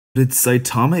Did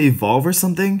Saitama evolve or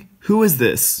something? Who is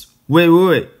this? Wait.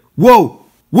 Whoa!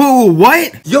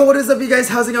 What? Yo, what is up, you guys?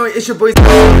 How's it going? It's your boy.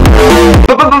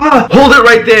 Hold it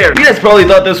right there. You guys probably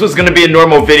thought this was gonna be a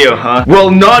normal video, huh? Well,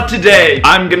 not today.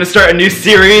 I'm gonna start a new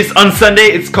series on Sunday.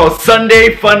 It's called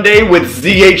Sunday Funday with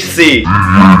ZHC.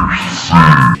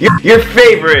 Your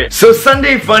favorite. So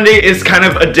Sunday Funday is kind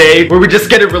of a day where we just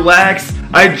get to relax.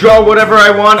 I draw whatever I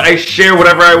want, I share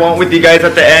whatever I want with you guys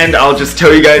at the end. I'll just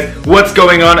tell you guys what's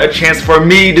going on, a chance for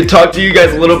me to talk to you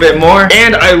guys a little bit more.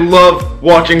 And I love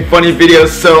watching funny videos,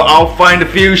 so I'll find a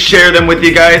few, share them with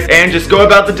you guys, and just go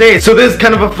about the day. So this is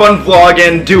kind of a fun vlog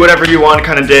and do whatever you want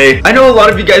kind of day. I know a lot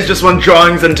of you guys just want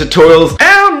drawings and tutorials.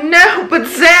 Oh no, but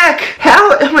Zach,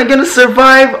 how am I gonna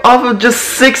survive off of just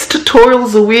 6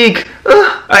 tutorials a week?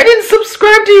 I didn't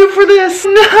subscribe to you for this,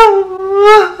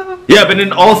 no. Yeah, but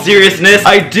in all seriousness,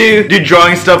 I do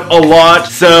drawing stuff a lot,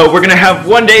 so we're gonna have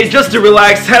one day just to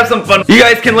relax, have some fun. You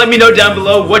guys can let me know down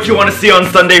below what you want to see on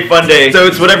Sunday Funday, so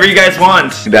it's whatever you guys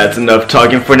want. That's enough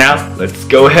talking for now. Let's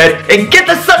go ahead and get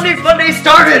the Sunday Funday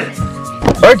started!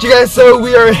 Alright, you guys, so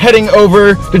we are heading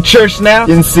over to church now.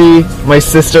 You can see my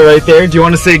sister right there. Do you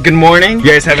want to say good morning? You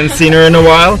guys haven't seen her in a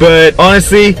while, but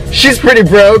honestly, she's pretty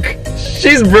broke.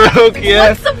 She's broke, yeah.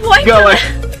 What's the point of it?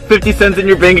 50 cents in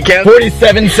your bank account?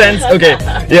 47 cents? Okay,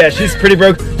 yeah, she's pretty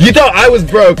broke. You thought I was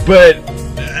broke, but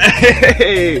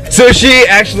hey. So she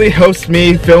actually helps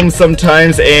me film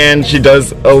sometimes, and she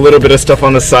does a little bit of stuff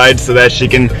on the side so that she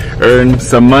can earn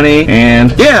some money,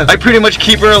 and yeah, I pretty much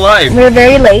keep her alive. We're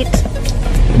very late,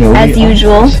 as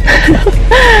usual.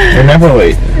 We're never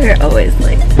late. We're always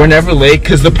late. We're never late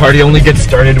because the party only gets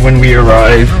started when we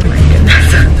arrive. Oh my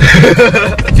goodness.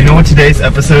 Do you know what today's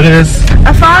episode is?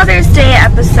 A Father's Day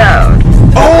episode.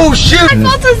 Oh shoot! I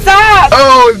felt a zap!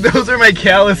 Oh, those are my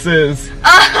calluses.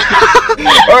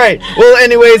 Alright, well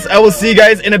anyways, I will see you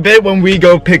guys in a bit when we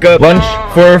go pick up lunch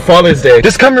for Father's Day.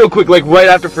 Just come real quick, like right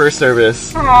after first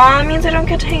service. Aw, it means I don't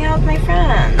get to hang out with my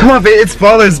friends. Come on, babe, it's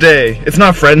Father's Day. It's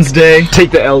not Friends Day.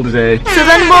 Take the L today. So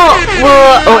then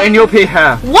we'll Oh, and you'll pay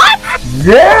half. What?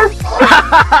 Yes!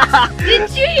 Did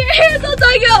you hear us all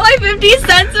talking about my 50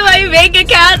 cents in my bank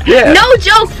account? Yeah. No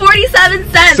joke, 47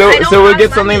 cents. So we'll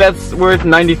get something that's worth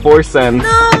 94 cents.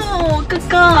 No, good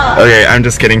God. Okay, I'm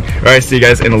just kidding. Alright, see you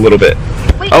guys in a little bit.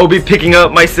 Wait. I will be picking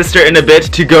up my sister in a bit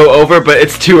to go over, but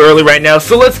it's too early right now,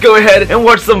 so let's go ahead and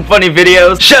watch some funny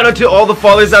videos. Shout out to all the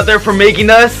fathers out there for making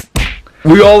us.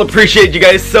 We all appreciate you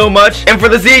guys so much. And for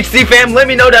the ZHC fam, let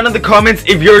me know down in the comments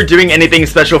if you're doing anything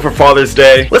special for Father's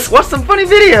Day. Let's watch some funny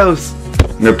videos.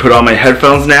 I'm gonna put on my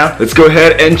headphones now. Let's go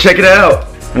ahead and check it out.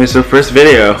 Okay, so first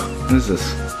video. What is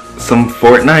this? Some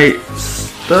Fortnite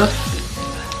stuff,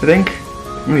 I think.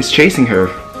 Oh, he's chasing her.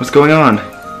 What's going on?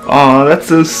 Aw, that's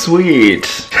so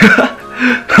sweet.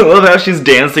 I love how she's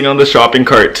dancing on the shopping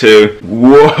cart too.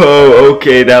 Whoa,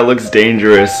 okay, that looks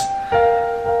dangerous.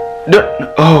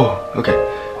 No, oh, okay.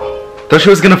 Thought she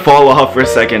was gonna fall off for a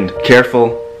second. Careful.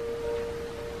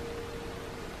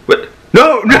 What?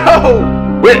 No!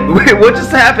 Wait, what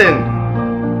just happened?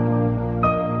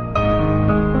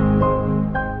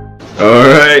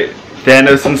 Alright,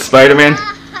 Thanos and Spider-Man.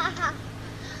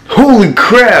 Holy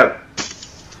crap!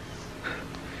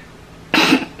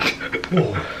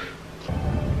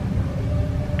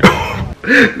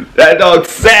 That dog's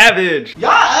savage!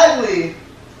 Y'all ugly!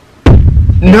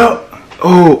 No!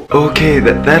 Oh, okay,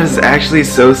 that is actually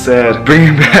so sad.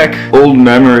 Bringing back old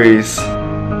memories.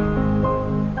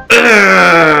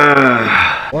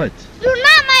 What? You're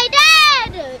not my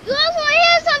dad! You also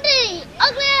hear something!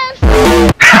 Ugly ass!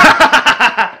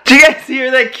 Did you guys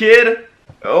hear that kid?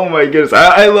 Oh my goodness,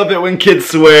 I love it when kids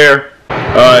swear.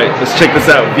 Alright, let's check this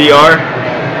out. VR.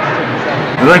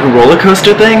 Is it like a roller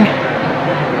coaster thing?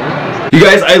 You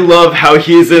guys, I love how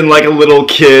he's in like a little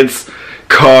kid's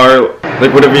car,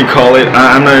 like whatever you call it.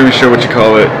 I'm not even sure what you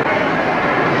call it.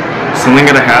 Something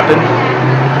gonna happen?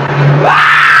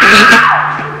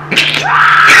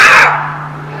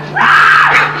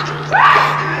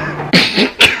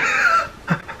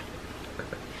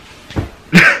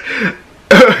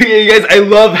 Yeah, you guys, I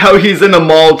love how he's in a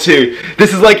mall too.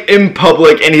 This is like in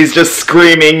public and he's just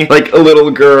screaming like a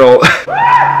little girl.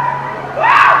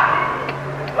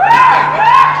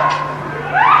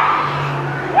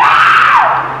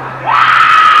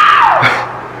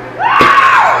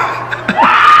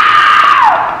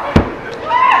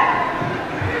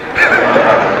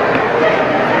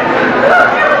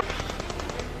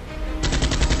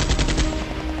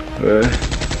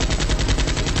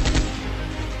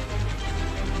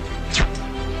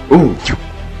 Ooh.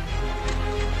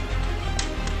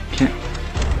 Can't.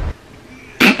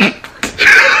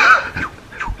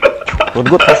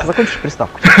 Закончишь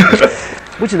приставку.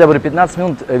 Будьте добры, 15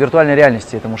 минут виртуальной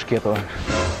реальности этому шкету.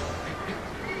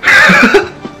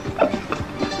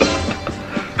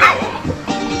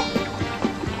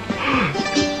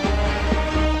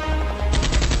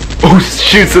 Oh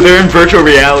shoot, so they're in virtual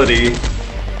reality.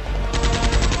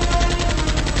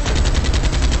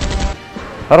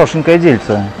 Хорошенькое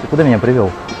дельце. Ты куда меня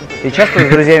привел? И часто с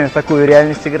друзьями в такую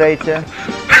реальность играете?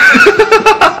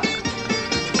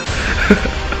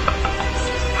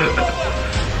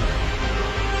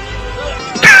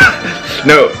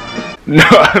 No,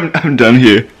 I'm done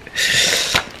here.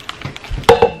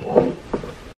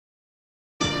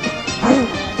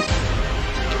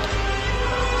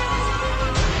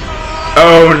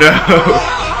 Oh no!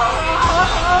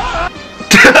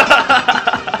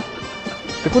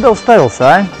 Ты куда уставился,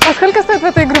 а? А сколько стоит в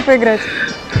эту игру поиграть?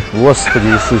 Господи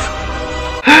Иисус.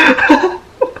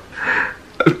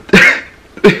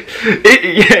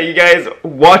 Yeah, you guys,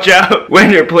 watch out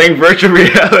when you're playing virtual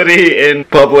reality in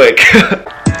public.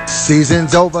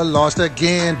 Season's over, lost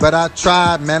again, but I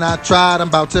tried, man, I tried. I'm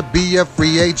about to be a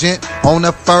free agent on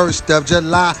the 1st of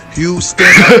July. Houston,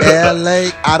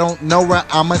 LA, I don't know where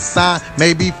I'ma sign.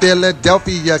 Maybe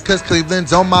Philadelphia, cause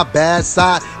Cleveland's on my bad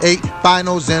side. 8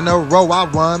 finals in a row, I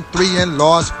won 3 and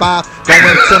lost 5.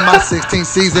 Going to my 16th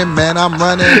season, man, I'm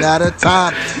running out of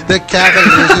time. The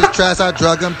Cavaliers is trash, I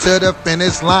drug them to the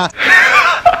finish line.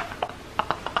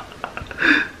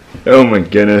 Oh my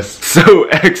goodness, so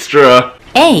extra.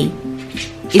 A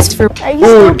is for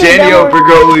Ooh, Daniel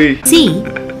Bergoli. C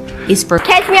is for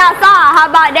Catch me outside. How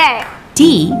about that?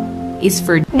 D is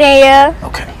for Yeah.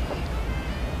 Okay.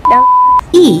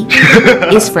 E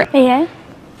is for Yeah.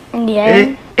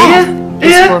 Yeah. F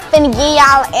is for Finna give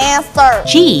y'all an answer.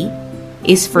 G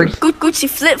is for Gucci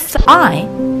flips. I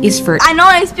is for I know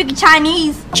I speak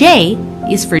Chinese. J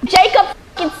is for Jacob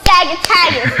fucking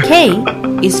Sagittarius. K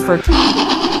is for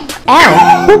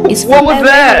L is for What was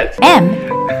that? M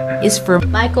is for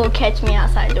Michael, catch me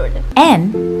outside, Jordan.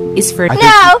 N is for No.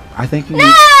 I think you. No.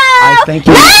 I think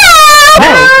you.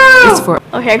 O is for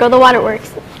Okay, go to the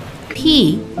waterworks.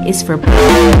 P is for Q.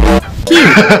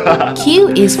 Q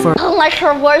is for I don't like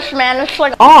her voice, man. It's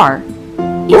like R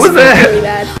What was that? really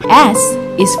bad. S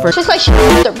is for Just like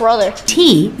their brother.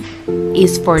 T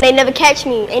is for They never catch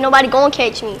me. Ain't nobody gonna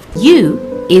catch me. U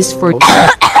is for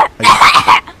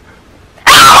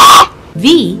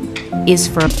V is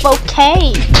for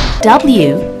Okay.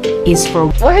 W is for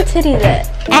Where her titties at?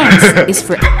 X is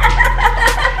for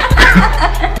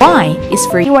Y is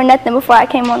for You were nothing before I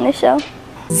came on this show.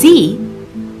 Z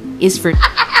is for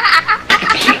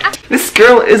This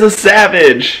girl is a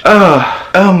savage.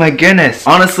 Oh my goodness.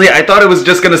 Honestly, I thought it was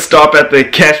just gonna stop at the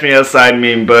catch me outside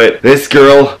meme, but this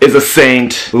girl is a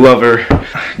saint. Love her.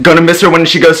 Gonna miss her when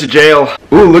she goes to jail.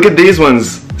 Ooh, look at these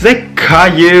ones. Is that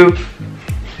Caillou?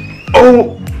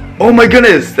 Oh my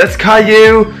goodness. That's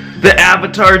Caillou, the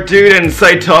Avatar dude, and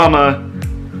Saitama.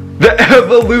 The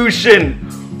evolution.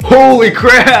 Holy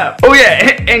crap. Oh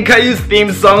yeah, and Caillou's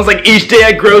theme song's like each day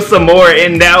I grow some more,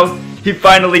 and now he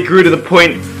finally grew to the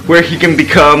point where he can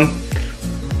become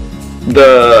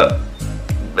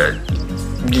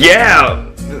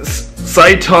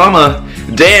Saitama.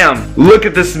 Damn, look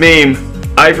at this meme.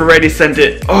 I've already sent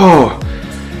it. Oh,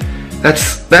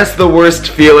 that's the worst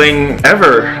feeling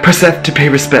ever. Press F to pay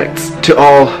respects to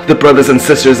all the brothers and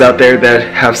sisters out there that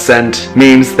have sent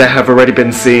memes that have already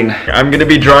been seen. I'm gonna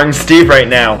be drawing Steve right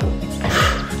now.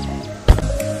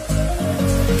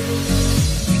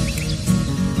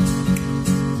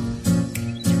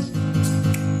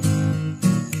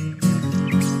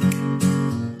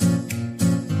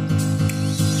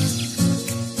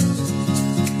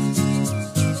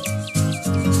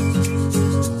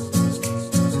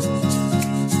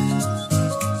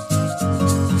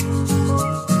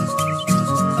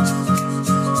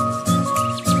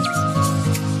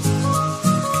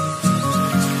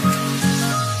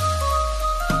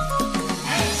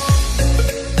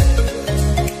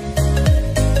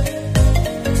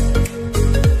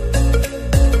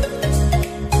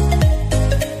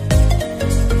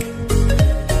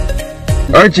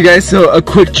 Alright you guys, so a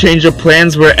quick change of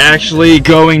plans. We're actually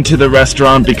going to the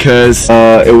restaurant because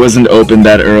it wasn't open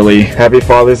that early. Happy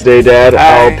Father's Day, Dad.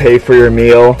 I'll pay for your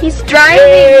meal. He's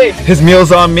driving. His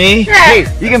meal's on me? Hey,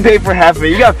 you can pay for half of it.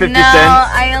 You got 50 No,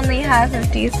 cents. I only have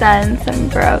 50 cents. I'm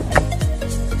broke.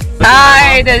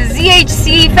 Hi, the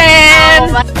ZHC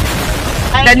fans.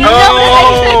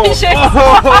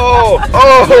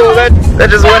 That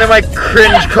just went in my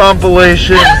cringe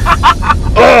compilation.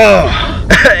 Oh.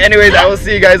 Anyways, I will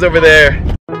see you guys over there.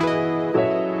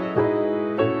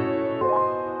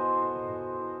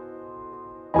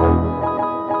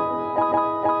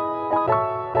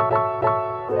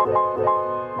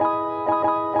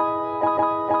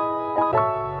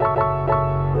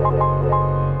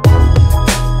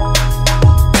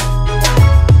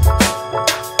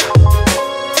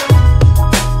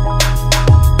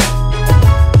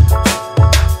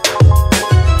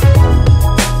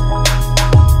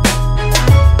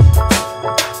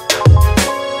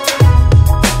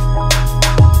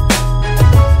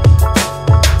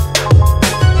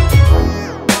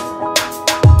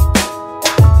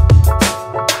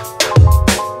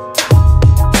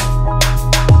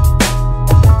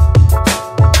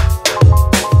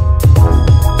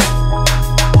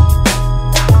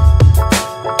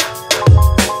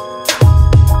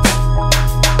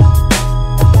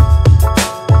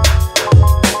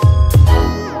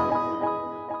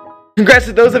 Congrats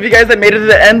to those of you guys that made it to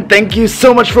the end. Thank you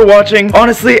so much for watching.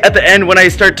 Honestly, at the end when I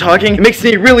start talking, it makes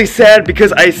me really sad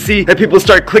because I see that people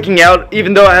start clicking out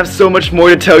even though I have so much more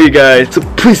to tell you guys. So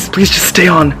please just stay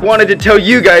on. Wanted to tell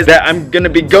you guys that I'm gonna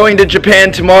be going to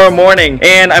Japan tomorrow morning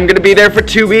and I'm gonna be there for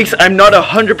 2 weeks. I'm not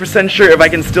 100% sure if I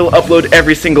can still upload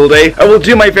every single day. I will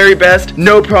do my very best.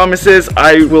 No promises.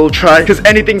 I will try because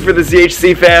anything for the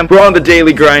ZHC fam. We're on the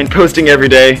daily grind, posting every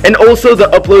day. And also the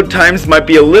upload times might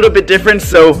be a little bit different,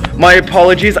 so my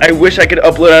apologies. I wish I could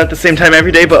upload at the same time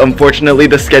every day, but unfortunately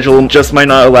the schedule just might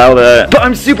not allow that. But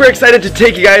I'm super excited to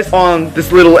take you guys on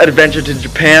this little adventure to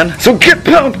Japan. So get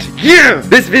pumped! Yeah!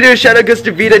 This video shout out goes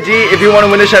to Vita D. If you want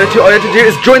to win a shout out to, all you have to do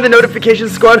is join the notification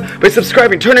squad by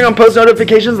subscribing, turning on post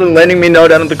notifications, and letting me know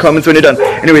down in the comments when you're done.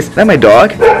 Anyways, is that my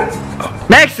dog? Oh.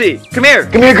 Maxie! Come here!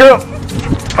 Come here, girl!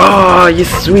 Oh, you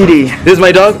sweetie. This is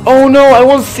my dog. Oh no, I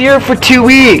won't see her for 2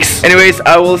 weeks. Anyways,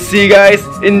 I will see you guys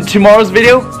in tomorrow's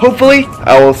video. Hopefully,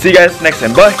 I will see you guys next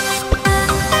time. Bye.